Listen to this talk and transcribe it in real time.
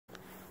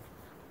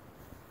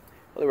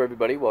Hello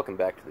everybody, welcome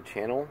back to the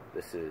channel.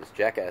 This is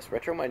Jackass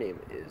Retro. My name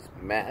is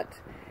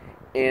Matt,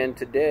 and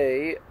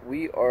today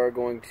we are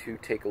going to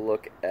take a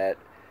look at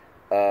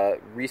a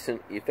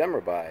recent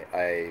ephemera buy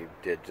I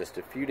did just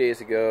a few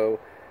days ago,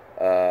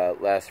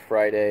 last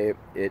Friday.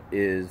 It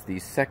is the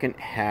second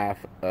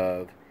half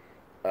of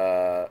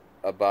a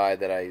buy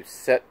that I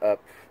set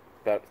up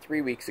about 3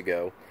 weeks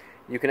ago.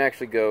 You can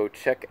actually go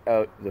check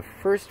out the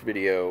first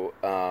video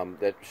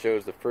that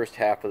shows the first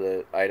half of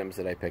the items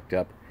that I picked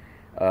up.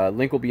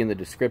 Link will be in the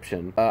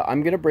description.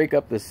 I'm going to break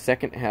up the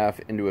second half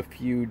into a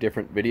few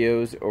different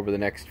videos over the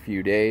next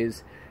few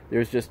days.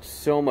 There's just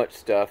so much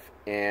stuff,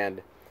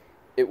 and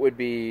it would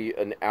be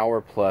an hour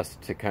plus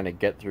to kind of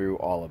get through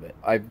all of it.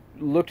 I've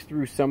looked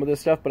through some of this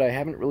stuff, but I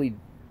haven't really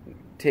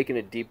taken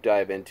a deep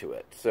dive into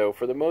it. So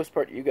for the most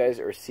part, you guys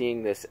are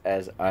seeing this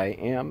as I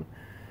am.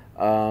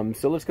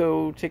 So let's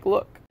go take a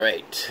look.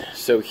 Right,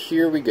 so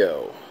here we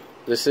go.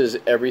 This is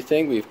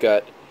everything. We've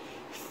got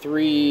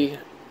 3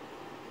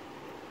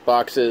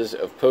 boxes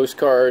of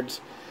postcards.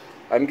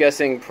 I'm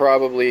guessing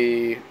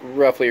probably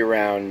roughly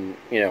around,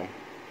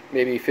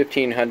 maybe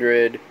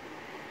 1,500,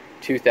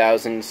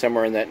 2,000,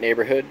 somewhere in that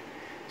neighborhood.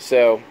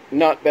 So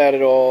not bad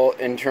at all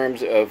in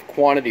terms of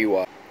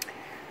quantity-wise.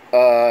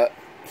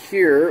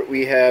 Here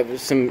we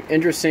have some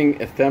interesting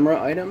ephemera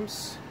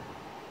items,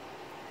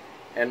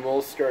 and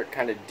we'll start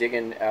kind of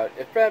digging out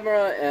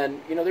ephemera,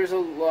 and there's a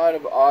lot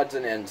of odds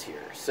and ends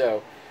here.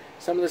 So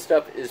some of the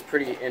stuff is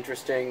pretty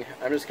interesting.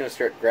 I'm just going to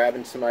start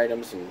grabbing some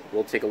items and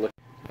we'll take a look.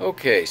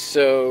 Okay,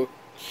 so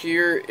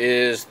here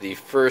is the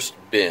first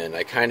bin.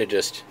 I kind of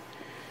just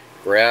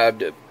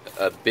grabbed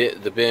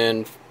the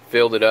bin,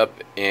 filled it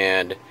up,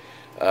 and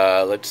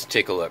let's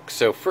take a look.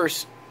 So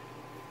first,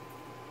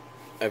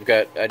 I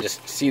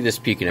just see this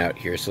peeking out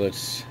here, so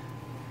let's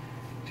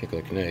take a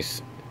look.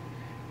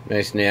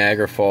 Nice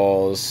Niagara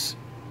Falls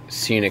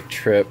scenic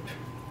trip.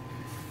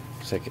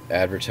 It's like an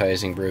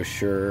advertising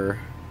brochure.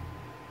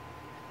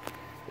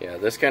 Yeah,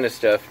 this kind of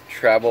stuff,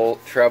 travel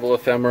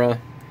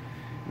ephemera,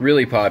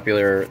 really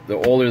popular. The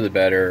older the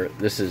better.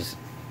 This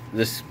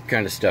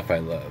kind of stuff I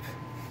love.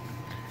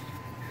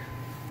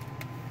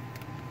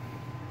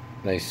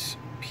 Nice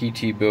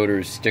PT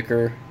Boaters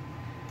sticker.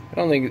 I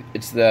don't think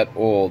it's that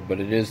old, but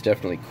it is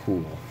definitely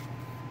cool.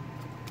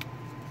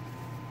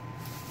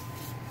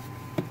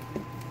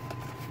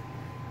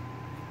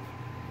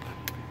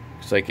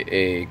 Looks like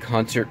a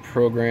concert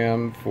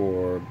program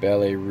for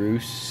Ballet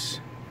Russe.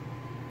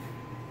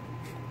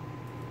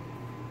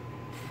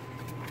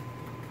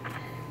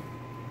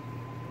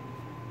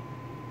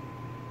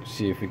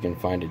 See if we can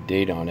find a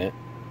date on it.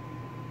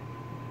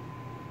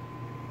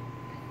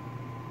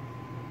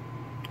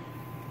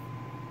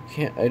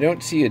 I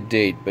don't see a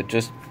date, but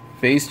just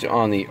based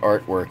on the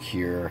artwork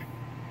here,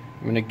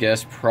 I'm gonna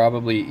guess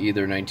probably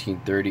either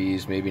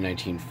 1930s, maybe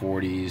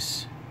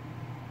 1940s,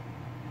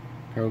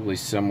 probably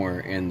somewhere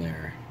in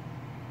there.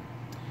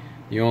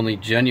 The only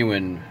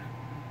genuine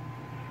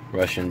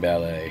Russian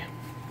ballet.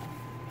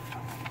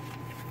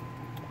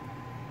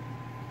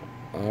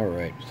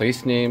 Alright,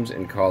 place names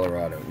in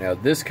Colorado. Now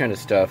this kind of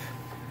stuff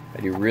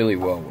I do really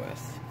well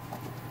with.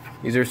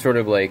 These are sort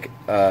of like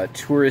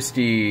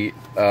touristy,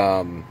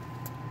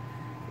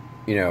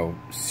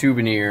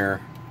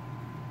 souvenir,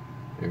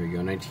 there we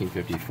go,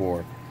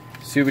 1954,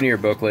 souvenir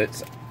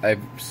booklets.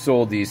 I've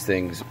sold these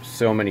things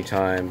so many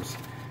times.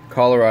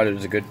 Colorado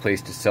is a good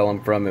place to sell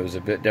them from. It was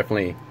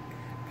definitely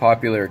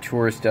popular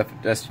tourist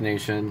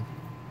destination.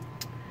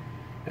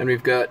 And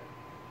we've got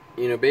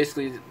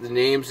basically the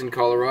names in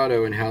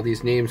Colorado and how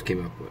these names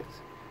came up with.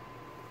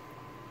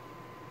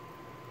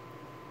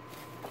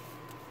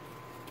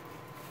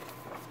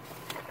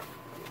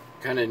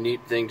 Kind of neat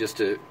thing just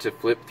to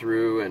flip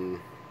through and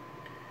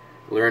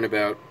learn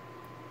about,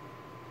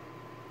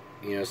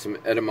 some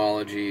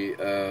etymology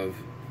of,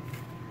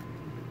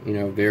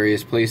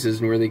 various places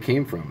and where they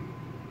came from.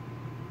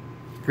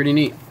 Pretty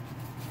neat.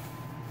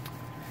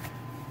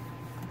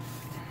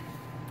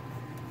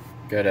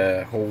 Got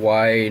a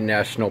Hawaii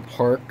National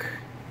Park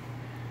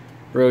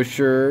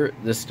brochure.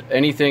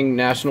 Anything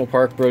national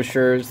park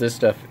brochures, this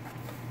stuff,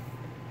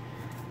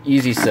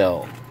 easy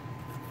sell.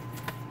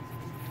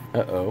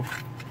 Uh-oh.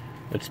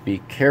 Let's be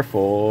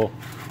careful.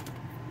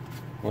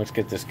 Let's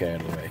get this guy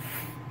out of the way.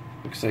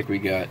 Looks like we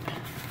got,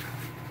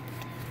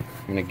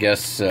 I'm gonna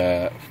guess,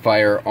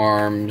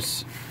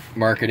 firearms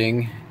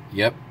marketing.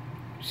 Yep,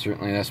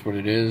 certainly that's what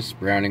it is.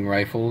 Browning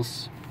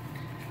rifles.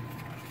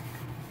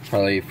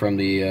 Probably from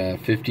the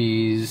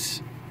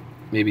 50s,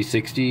 maybe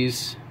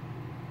 60s.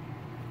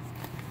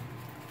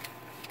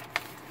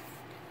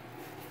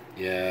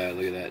 Yeah,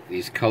 look at that.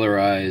 These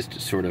colorized,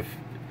 sort of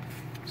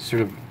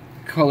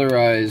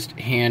colorized,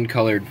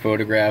 hand-colored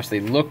photographs. They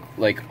look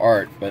like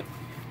art, but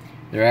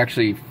they're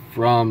actually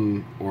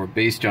from or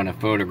based on a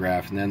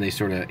photograph, and then they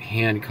sort of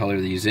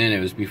hand-color these in. It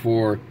was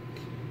before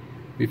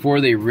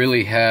they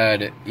really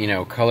had,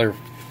 color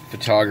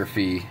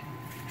photography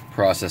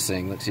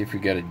processing. Let's see if we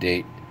got a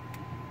date.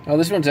 Oh,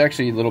 this one's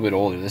actually a little bit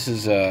older. This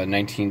is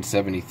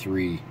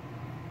 1973.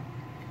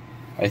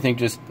 I think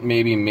just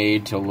maybe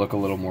made to look a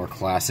little more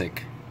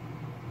classic.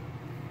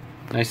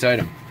 Nice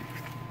item.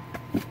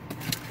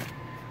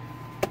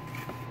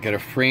 Got a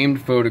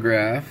framed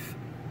photograph.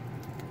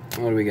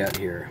 What do we got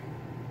here?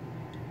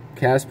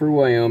 Casper,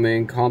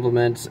 Wyoming,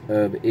 compliments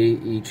of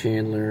A.E.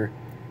 Chandler,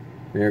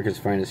 America's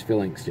finest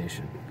filling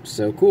station.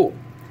 So cool.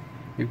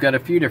 We've got a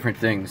few different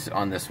things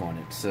on this one.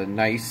 It's a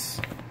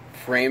nice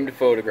framed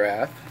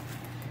photograph.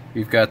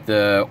 We've got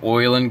the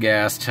oil and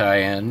gas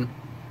tie-in.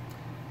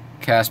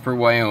 Casper,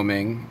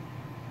 Wyoming.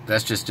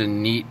 That's just a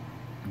neat,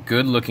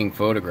 good-looking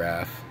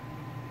photograph.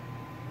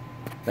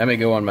 That may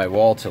go on my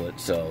wall till it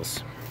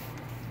sells.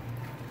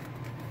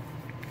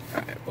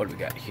 Alright, what do we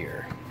got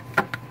here?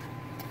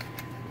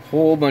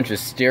 Whole bunch of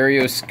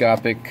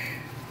stereoscopic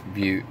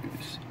views.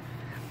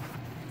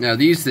 Now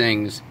these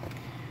things,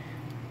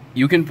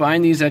 you can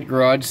find these at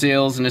garage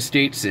sales and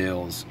estate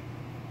sales.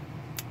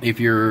 If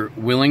you're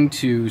willing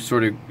to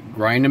sort of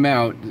grind them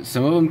out,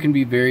 some of them can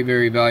be very,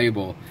 very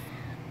valuable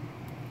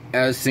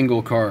as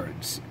single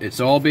cards. It's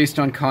all based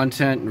on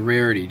content and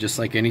rarity, just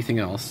like anything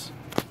else.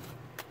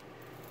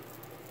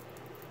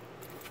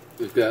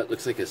 We've got,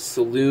 looks like a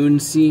saloon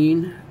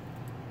scene.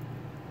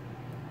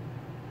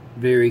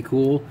 Very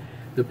cool.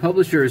 The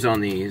publishers on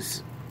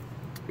these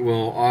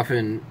will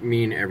often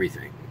mean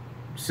everything.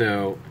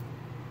 So,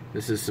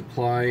 this is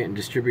supply and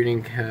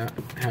distributing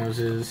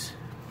houses.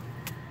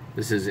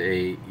 This is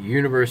a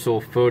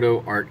Universal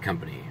Photo Art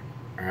Company.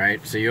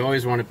 Alright, so you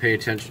always want to pay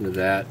attention to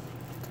that.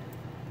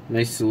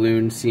 Nice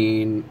saloon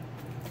scene.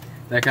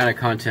 That kind of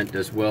content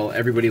does well.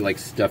 Everybody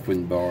likes stuff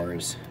with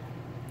bars.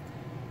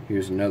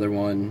 Here's another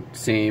one.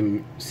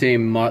 Same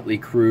motley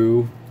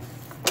crew.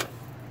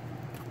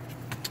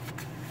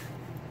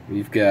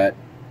 We've got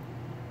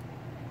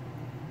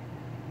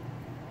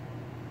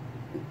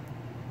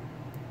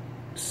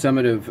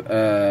Summit of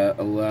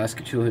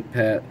Alaska, Chilhut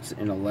Pass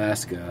in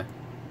Alaska.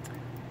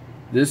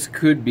 This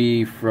could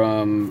be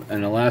from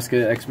an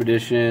Alaska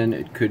expedition.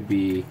 It could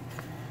be,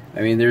 I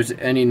mean, there's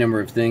any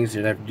number of things.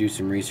 I'd have to do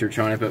some research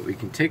on it, but we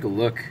can take a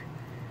look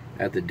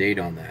at the date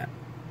on that.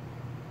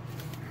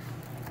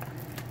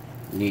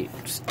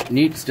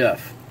 Neat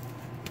stuff.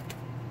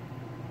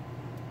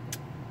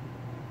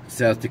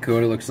 South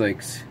Dakota looks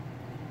like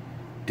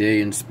day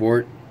in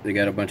sport. They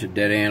got a bunch of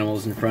dead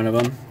animals in front of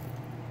them.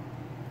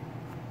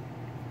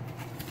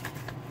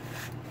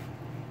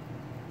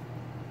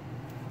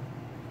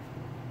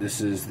 This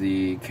is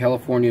the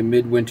California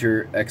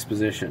Midwinter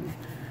Exposition.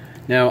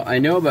 Now, I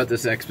know about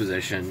this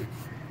exposition,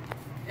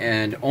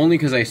 and only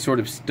because I sort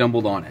of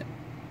stumbled on it.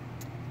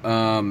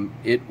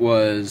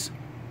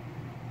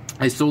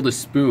 I sold a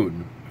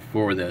spoon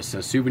for this,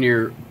 a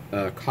souvenir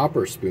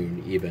copper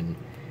spoon even.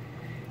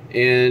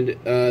 And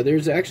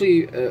there's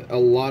actually a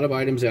lot of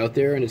items out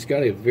there, and it's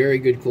got a very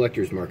good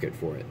collector's market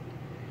for it.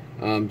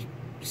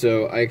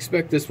 So I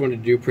expect this one to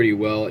do pretty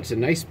well. It's a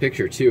nice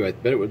picture too. I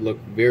bet it would look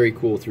very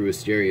cool through a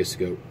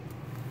stereoscope.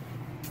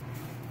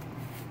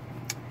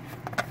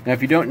 Now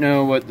if you don't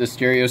know what the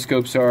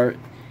stereoscopes are,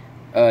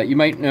 you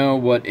might know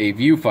what a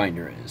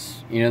viewfinder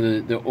is. You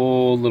know, the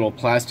old little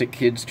plastic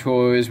kids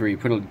toys where you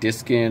put a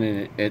disc in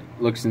and it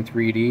looks in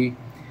 3D.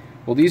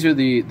 Well, these are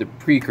the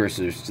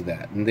precursors to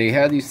that. And they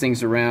had these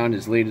things around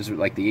as late as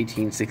like the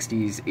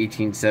 1860s,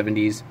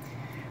 1870s.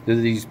 They're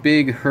these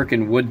big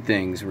Herkin wood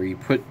things where you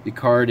put the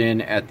card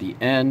in at the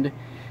end,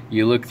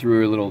 you look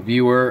through a little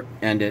viewer,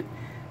 and it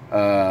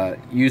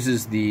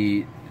uses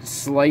the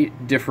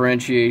slight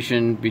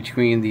differentiation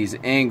between these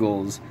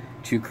angles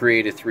to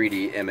create a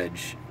 3D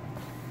image.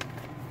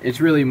 It's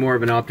really more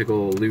of an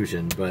optical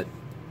illusion, but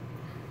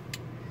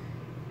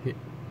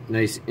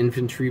nice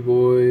infantry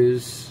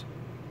boys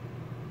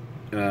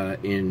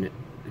in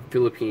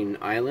Philippine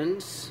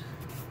Islands.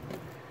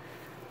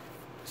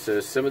 So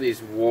some of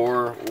these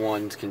war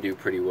ones can do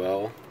pretty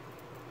well.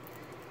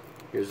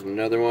 Here's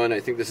another one. I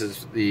think this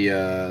is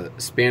the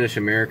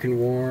Spanish-American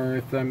War,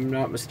 if I'm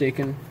not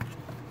mistaken.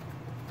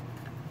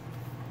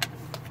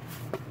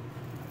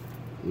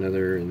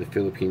 Another in the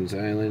Philippines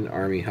Island,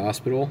 Army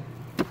Hospital.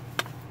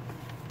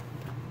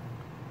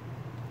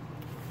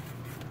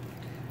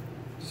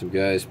 Some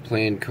guys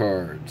playing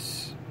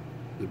cards.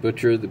 The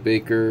butcher, the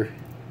baker,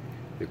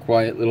 the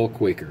quiet little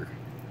Quaker.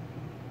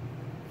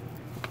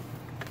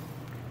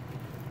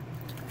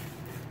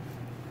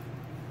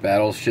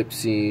 Battleship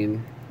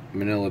scene,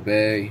 Manila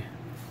Bay.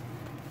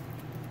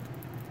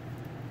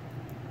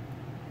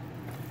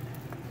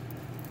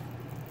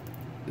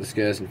 This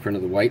guy's in front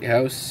of the White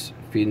House,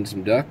 feeding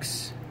some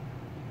ducks.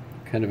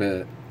 Kind of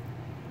a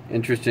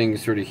interesting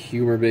sort of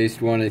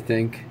humor-based one, I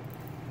think.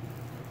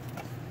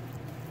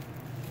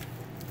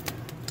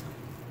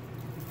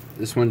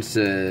 This one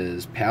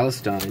says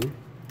Palestine.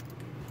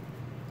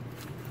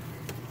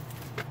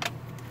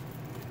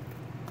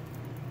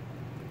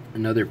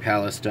 Another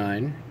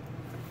Palestine.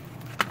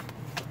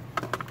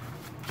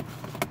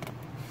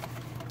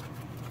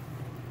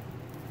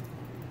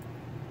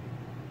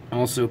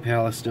 Also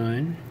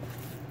Palestine.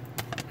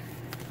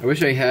 I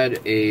wish I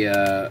had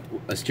a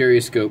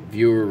stereoscope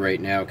viewer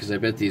right now, because I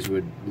bet these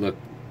would look,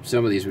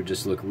 some of these would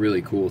just look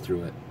really cool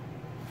through it.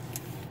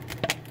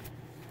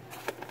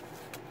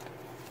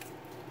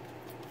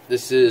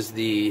 This is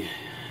the,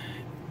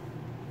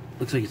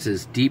 looks like it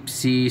says Deep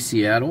Sea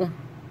Seattle.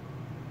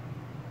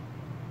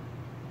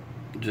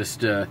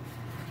 Just, you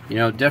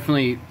know,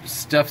 definitely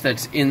stuff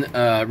that's in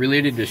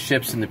related to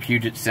ships in the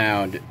Puget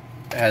Sound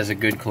has a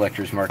good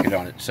collector's market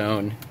on its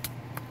own.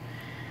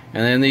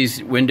 And then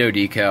these window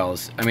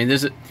decals. I mean,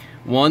 there's a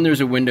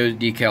window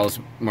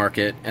decals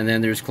market, and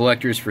then there's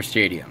collectors for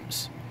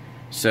stadiums.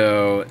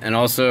 So, and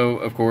also,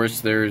 of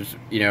course, there's,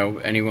 you know,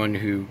 anyone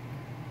who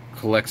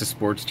collects a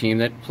sports team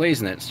that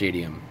plays in that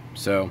stadium.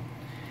 So,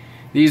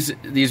 these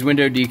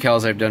window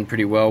decals I've done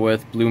pretty well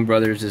with. Bloom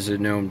Brothers is a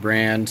known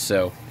brand,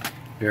 so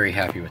very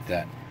happy with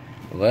that.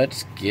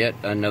 Let's get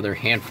another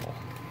handful.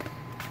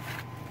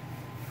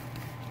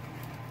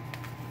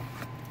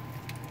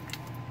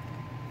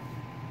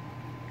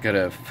 Got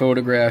a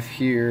photograph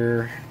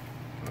here.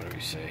 What do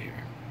we say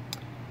here?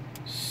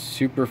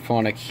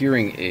 Superphonic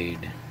hearing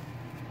aid.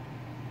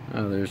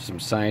 Oh, there's some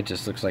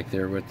scientists, looks like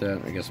they're with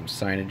that. I got some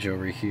signage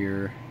over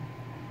here.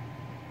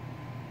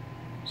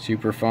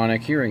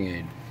 Superphonic hearing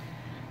aid.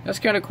 That's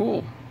kind of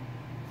cool.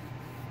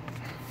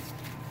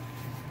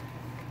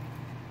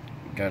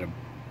 Got a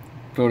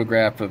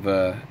photograph of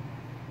a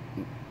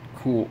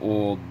cool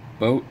old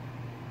boat,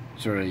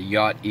 sort of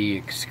yacht-y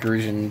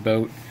excursion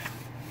boat.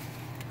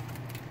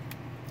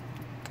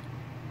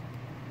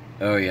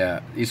 Oh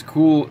yeah,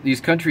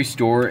 these country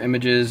store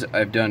images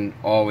I've done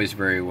always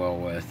very well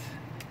with.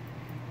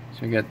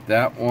 So we got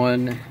that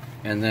one,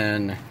 and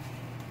then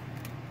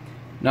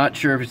not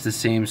sure if it's the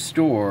same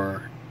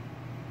store,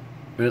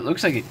 but it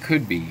looks like it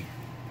could be.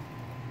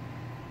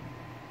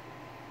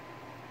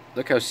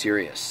 Look how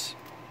serious.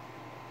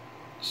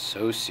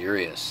 So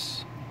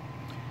serious.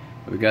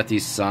 We got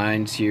these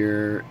signs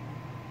here.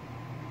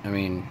 I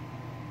mean,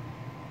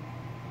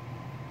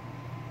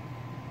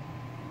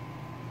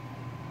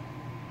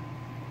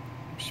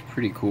 it's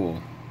pretty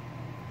cool.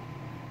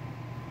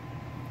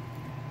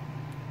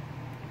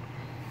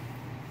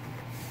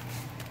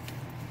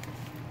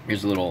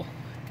 Here's a little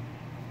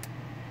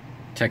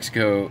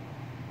Texaco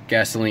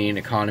gasoline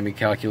economy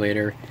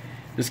calculator.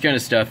 This kind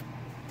of stuff,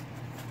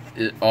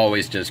 it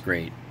always does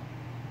great.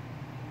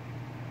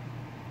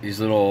 These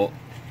little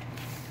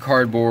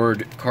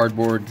cardboard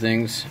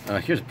things.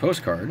 Here's a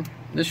postcard.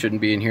 This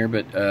shouldn't be in here,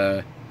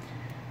 but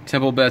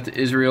Temple Beth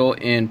Israel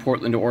in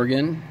Portland,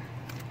 Oregon.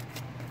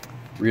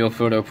 Real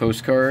photo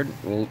postcard.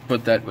 We'll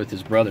put that with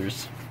his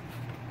brothers.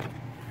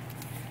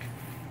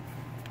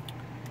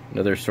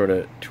 Another sort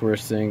of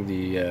tourist thing,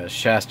 the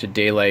Shasta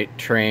Daylight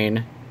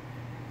train.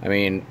 I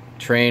mean,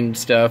 train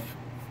stuff,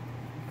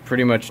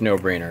 pretty much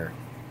no-brainer.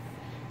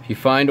 If you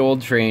find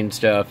old train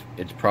stuff,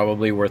 it's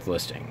probably worth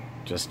listing.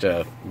 Just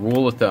a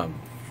rule of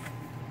thumb.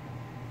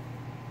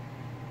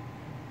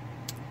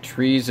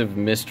 Trees of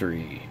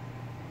Mystery.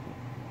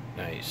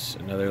 Nice.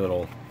 Another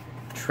little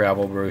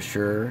travel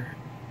brochure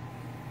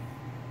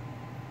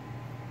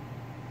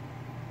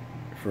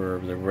for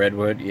the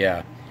redwood.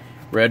 Yeah.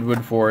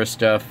 Redwood forest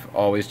stuff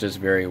always does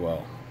very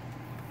well.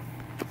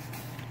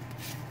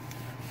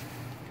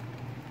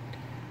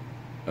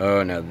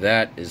 Oh, now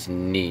that is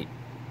neat.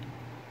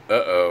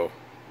 Uh-oh.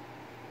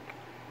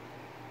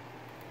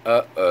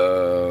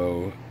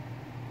 Uh-oh.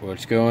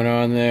 What's going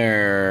on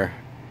there?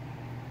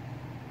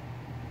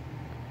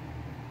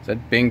 Is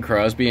that Bing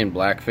Crosby in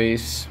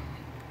blackface?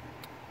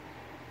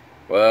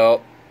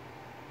 Well,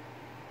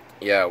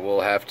 yeah,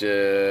 we'll have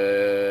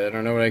to... I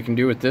don't know what I can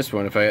do with this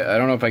one. I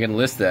don't know if I can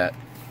list that.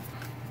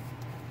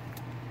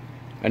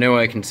 I know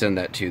I can send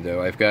that too,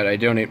 though. I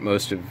donate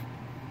most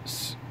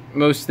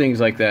things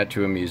like that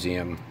to a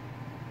museum.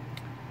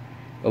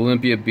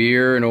 Olympia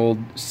Beer, an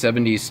old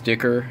 70s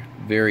sticker,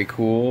 very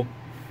cool.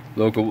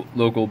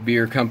 Local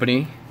beer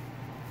company.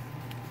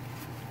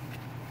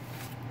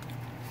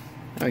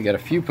 I got a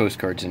few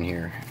postcards in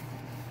here.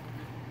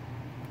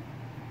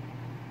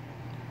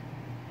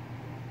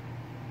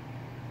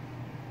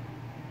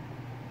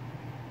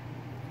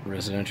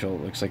 Residential,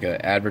 looks like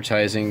an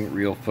advertising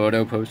real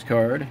photo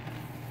postcard.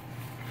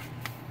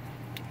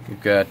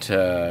 We've got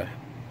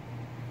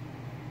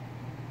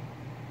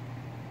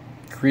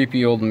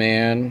creepy old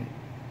man,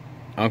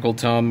 Uncle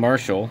Tom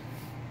Marshall.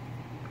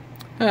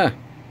 Huh.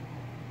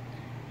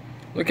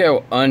 Look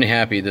how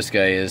unhappy this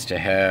guy is to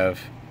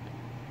have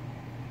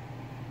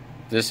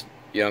this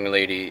young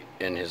lady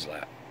in his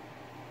lap.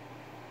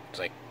 It's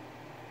like,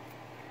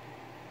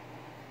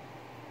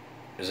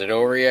 is it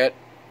over yet?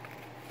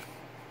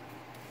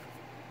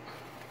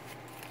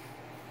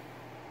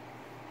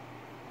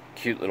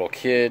 Cute little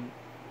kid.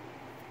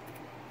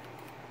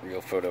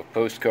 Real photo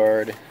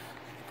postcard.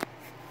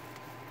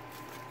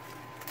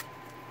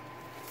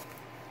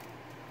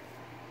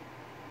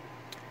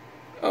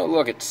 Oh,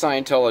 look, it's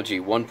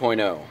Scientology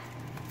 1.0.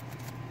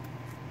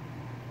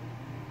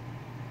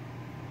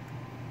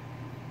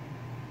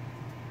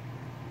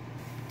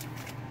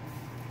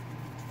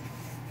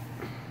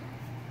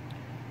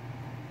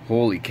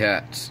 Holy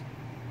cats.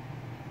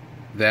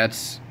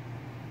 This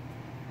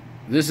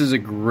is a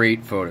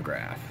great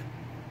photograph.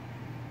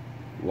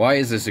 Why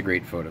is this a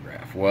great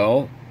photograph?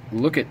 Well,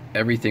 look at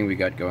everything we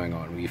got going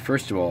on.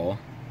 First of all,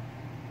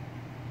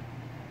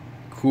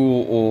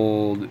 cool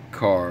old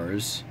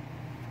cars.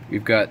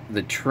 We've got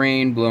the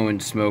train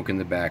blowing smoke in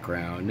the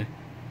background.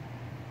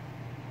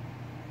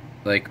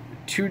 Like,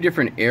 2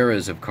 different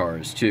eras of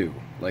cars, too.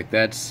 Like,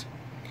 we've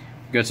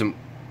got some,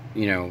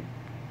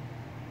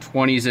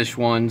 20s-ish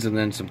ones and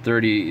then some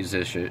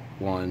 30s-ish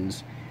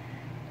ones.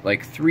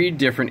 Like, 3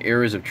 different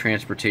eras of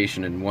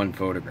transportation in one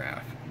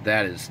photograph.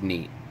 That is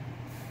neat.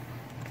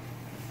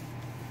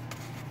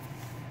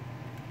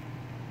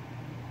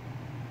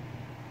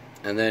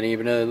 And then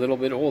even a little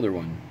bit older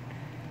one.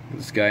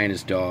 This guy and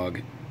his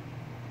dog.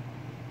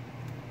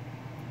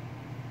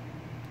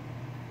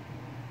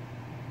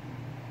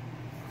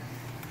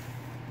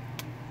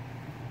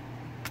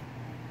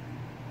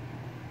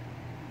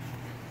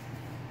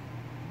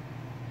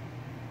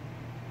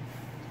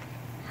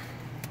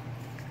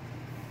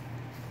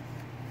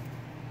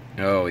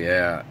 Oh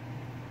yeah.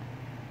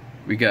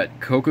 We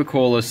got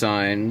Coca-Cola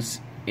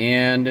signs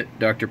and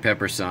Dr.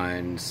 Pepper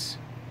signs.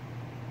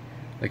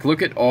 Like,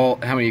 look at how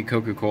many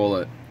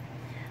Coca-Cola.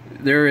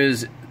 There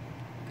is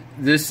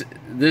this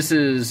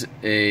is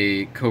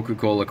a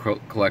Coca-Cola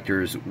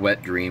collector's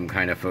wet dream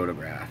kind of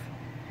photograph.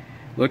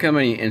 Look how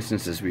many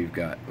instances we've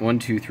got. 1,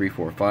 2, 3,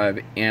 4, 5,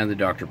 and the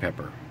Dr.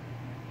 Pepper.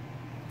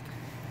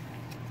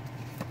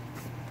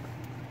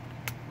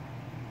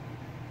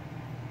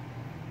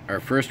 Our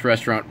first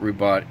restaurant we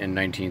bought in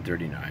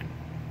 1939.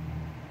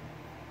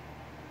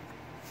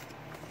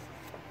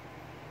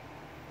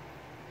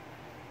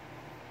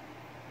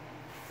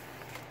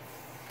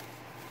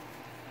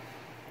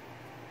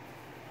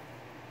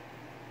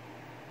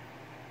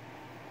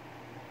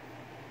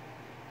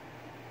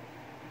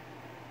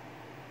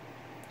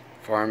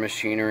 Farm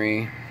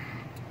machinery.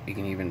 You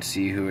can even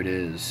see who it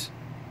is.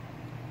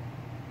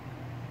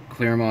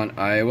 Claremont,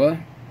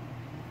 Iowa.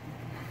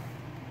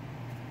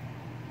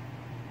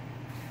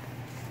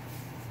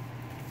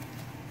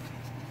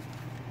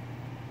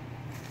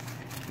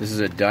 This is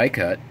a die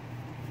cut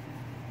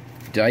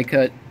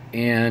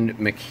and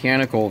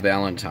mechanical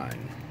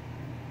Valentine.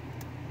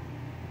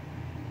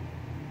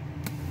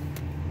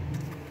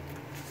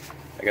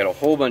 I got a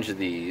whole bunch of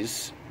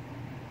these.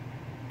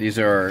 These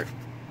are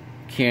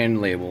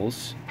can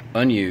labels,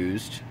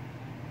 unused.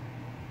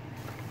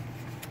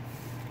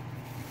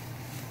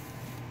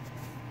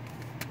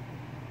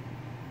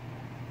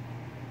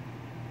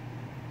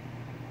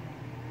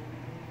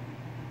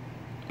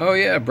 Oh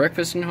yeah,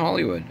 Breakfast in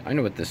Hollywood. I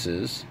know what this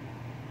is.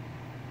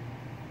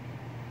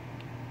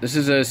 This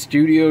is a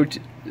studio.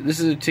 This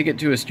is a ticket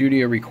to a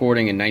studio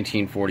recording in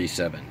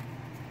 1947,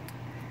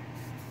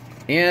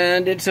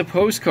 and it's a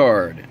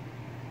postcard.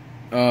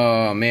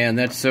 Oh man,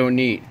 that's so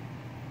neat.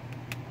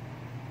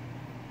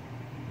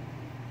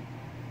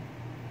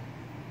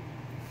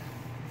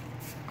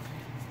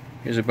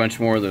 Here's a bunch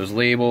more of those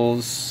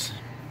labels.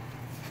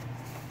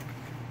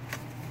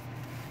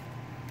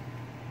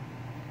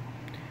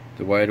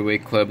 The Wide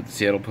Awake Club at the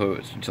Seattle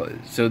Post.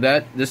 So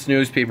this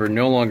newspaper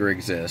no longer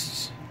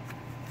exists.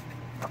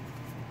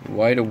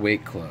 Wide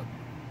Awake Club.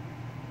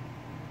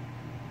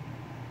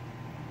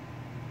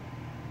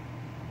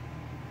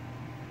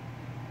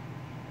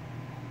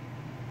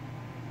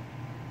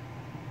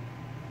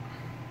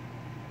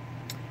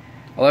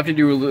 I'll have to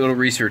do a little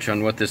research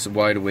on what this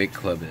Wide Awake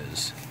Club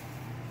is.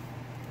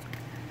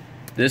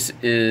 This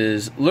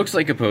looks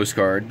like a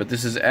postcard, but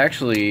this is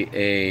actually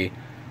a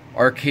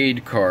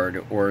arcade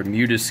card or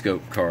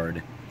mutoscope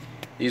card.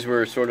 These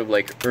were sort of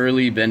like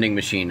early vending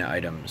machine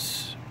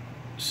items.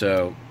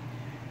 So,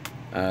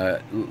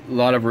 a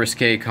lot of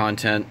risque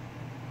content.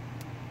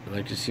 I'd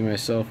like to see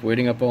myself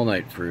waiting up all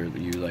night for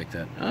you like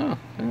that. Oh,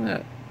 look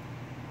at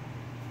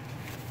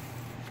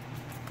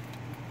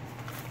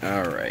that.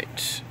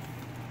 Alright.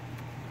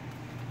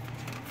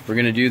 We're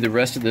going to do the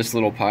rest of this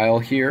little pile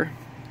here,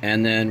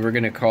 and then we're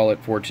going to call it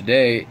for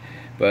today,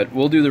 but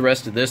we'll do the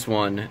rest of this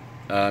one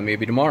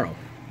maybe tomorrow.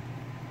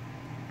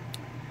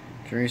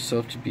 Turn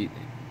yourself to beat.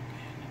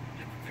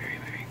 Very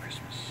Merry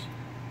Christmas.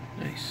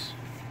 Nice.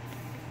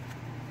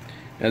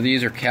 Now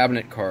these are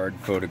cabinet card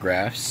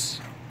photographs.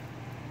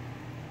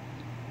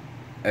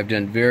 I've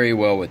done very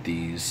well with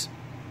these.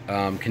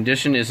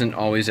 Condition isn't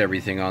always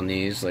everything on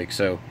these, like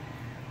so.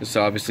 This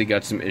obviously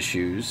got some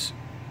issues.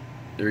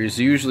 There is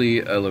usually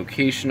a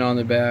location on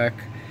the back,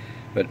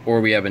 or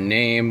we have a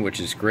name, which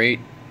is great.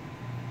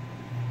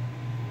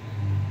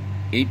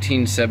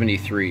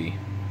 1873.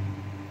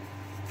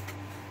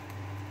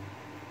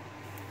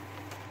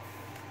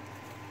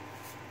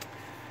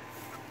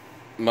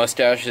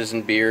 Mustaches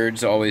and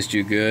beards always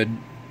do good.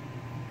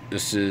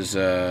 This is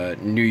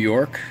New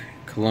York,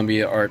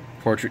 Columbia Art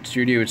Portrait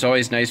Studio. It's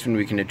always nice when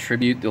we can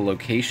attribute the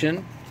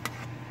location.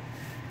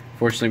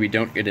 Fortunately, we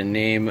don't get a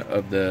name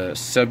of the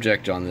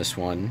subject on this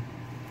one.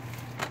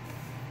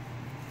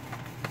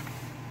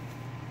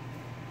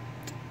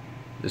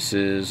 This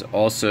is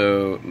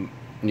also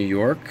New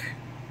York,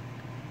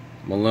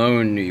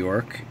 Malone, New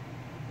York.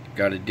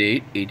 Got a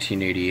date,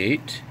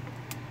 1888.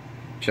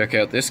 Check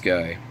out this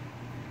guy.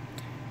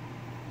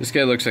 This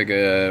guy looks like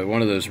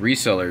one of those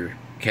reseller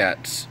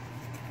cats.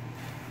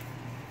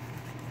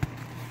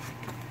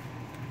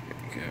 There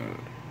we go.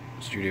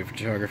 Studio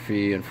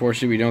photography.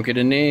 Unfortunately, we don't get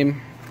a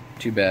name.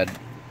 Too bad.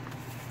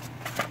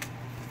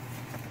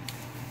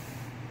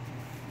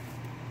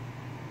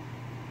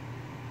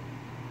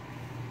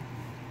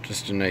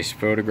 Just a nice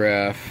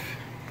photograph.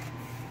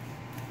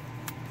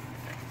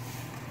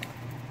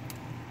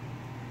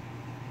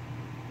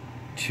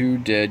 Two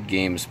Dead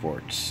Game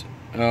Sports.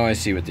 Oh, I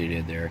see what they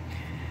did there.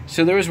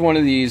 So there was one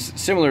of these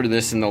similar to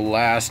this in the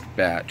last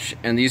batch,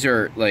 and these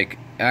are like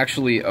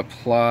actually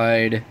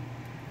applied.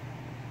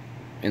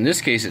 In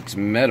this case, it's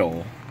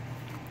metal.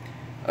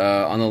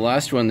 On the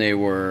last one, they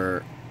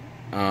were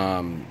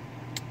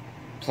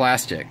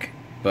plastic,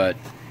 but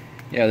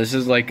yeah, this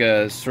is like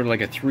a sort of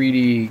like a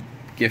 3D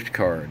gift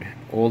card.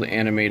 Old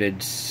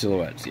animated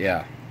silhouettes.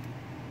 Yeah,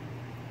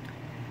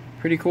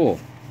 pretty cool.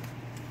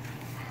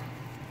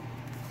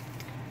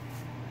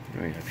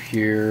 What do we have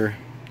here?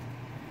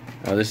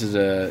 Oh, this is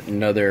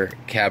another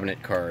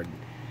cabinet card.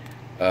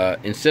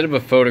 Instead of a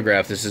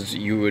photograph, this is,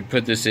 you would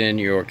put this in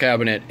your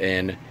cabinet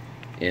and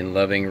in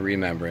loving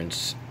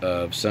remembrance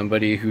of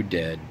somebody who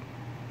dead.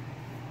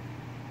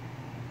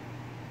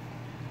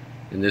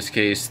 In this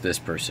case, this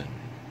person.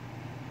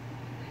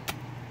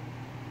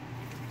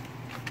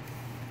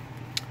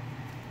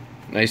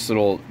 Nice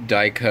little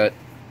die cut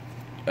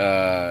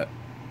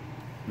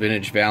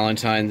vintage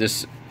Valentine.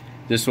 This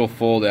will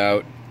fold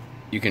out.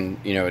 You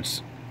can, you know,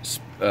 it's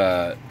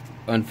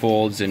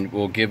unfolds and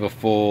will give a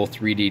full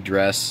 3D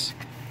dress.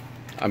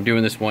 I'm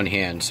doing this one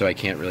hand, so I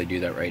can't really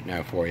do that right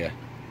now for you.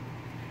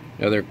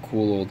 Another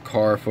cool old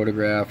car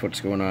photograph.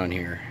 What's going on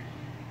here?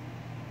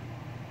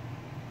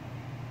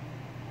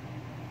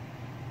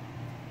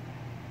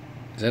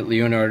 Is that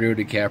Leonardo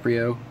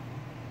DiCaprio?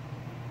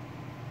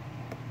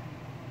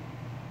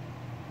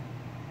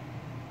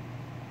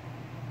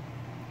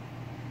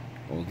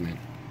 Old man.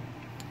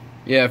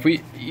 Yeah, if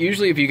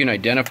you can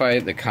identify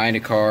the kind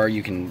of car,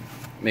 you can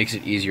makes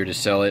it easier to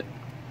sell it.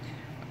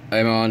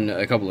 I'm on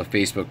a couple of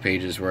Facebook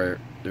pages where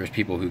there's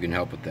people who can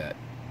help with that.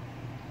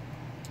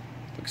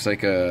 Looks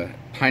like a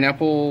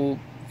pineapple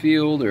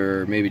field,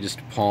 or maybe just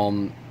a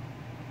palm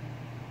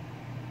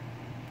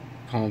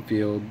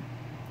field.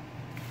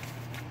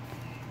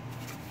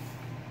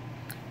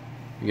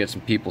 You got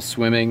some people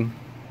swimming.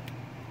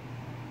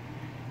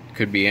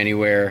 Could be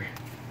anywhere.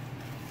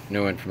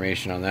 No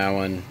information on that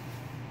one.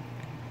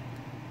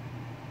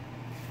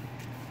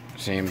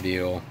 Same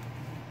deal.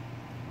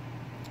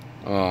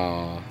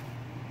 Aww.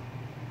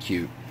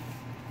 Cute.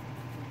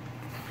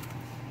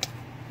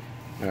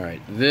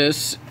 Alright,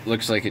 this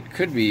looks like it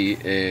could be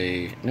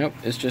a... Nope,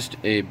 it's just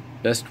a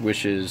best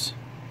wishes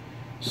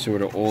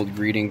sort of old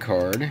greeting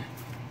card.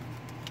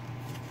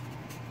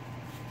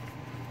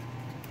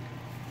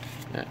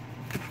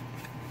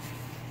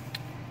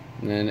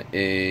 And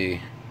then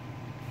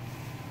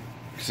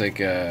looks like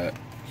a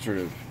sort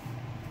of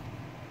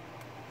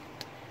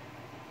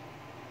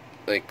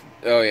like,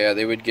 oh yeah,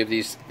 they would give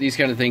these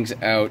kind of things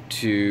out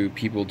to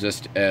people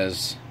just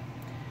as,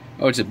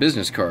 oh, it's a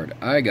business card.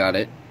 I got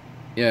it.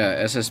 Yeah,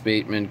 SS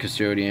Bateman,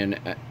 custodian.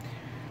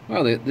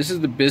 Well, this is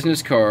the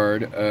business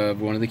card of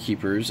one of the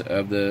keepers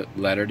of the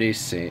Latter-day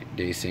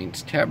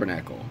Saints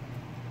Tabernacle.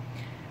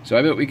 So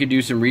I bet we could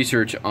do some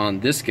research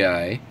on this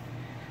guy,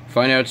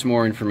 find out some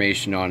more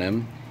information on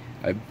him.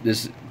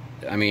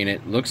 I mean,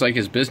 it looks like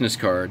his business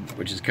card,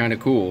 which is kind of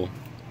cool.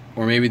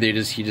 Or maybe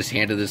he just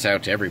handed this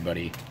out to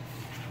everybody.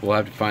 We'll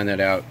have to find that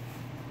out.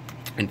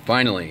 And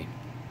finally,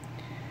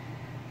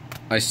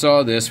 I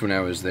saw this when I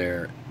was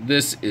there.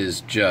 This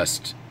is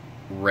just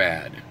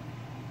rad.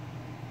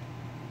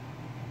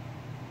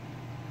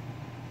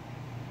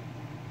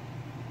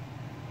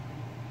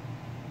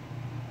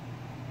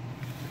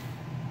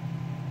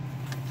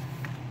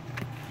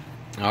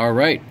 All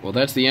right, well,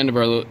 that's the end of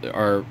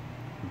our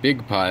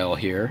big pile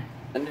here.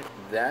 And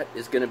that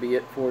is going to be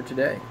it for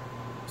today.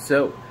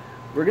 So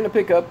we're going to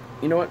pick up,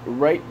 you know what,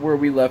 right where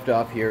we left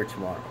off here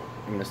tomorrow.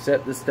 I'm going to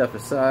set this stuff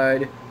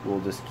aside. We'll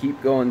just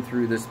keep going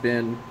through this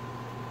bin.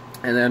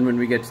 And then when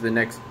we get to the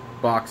next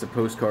box of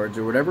postcards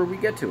or whatever, we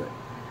get to it.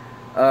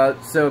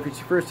 So if it's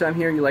your first time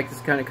here, you like this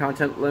kind of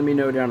content, let me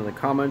know down in the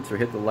comments or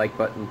hit the like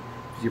button.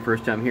 If it's your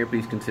first time here,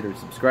 please consider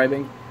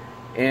subscribing.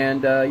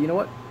 And you know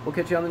what? We'll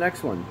catch you on the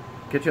next one.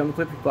 Catch you on the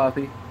Clippy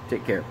Floppy.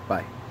 Take care.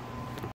 Bye.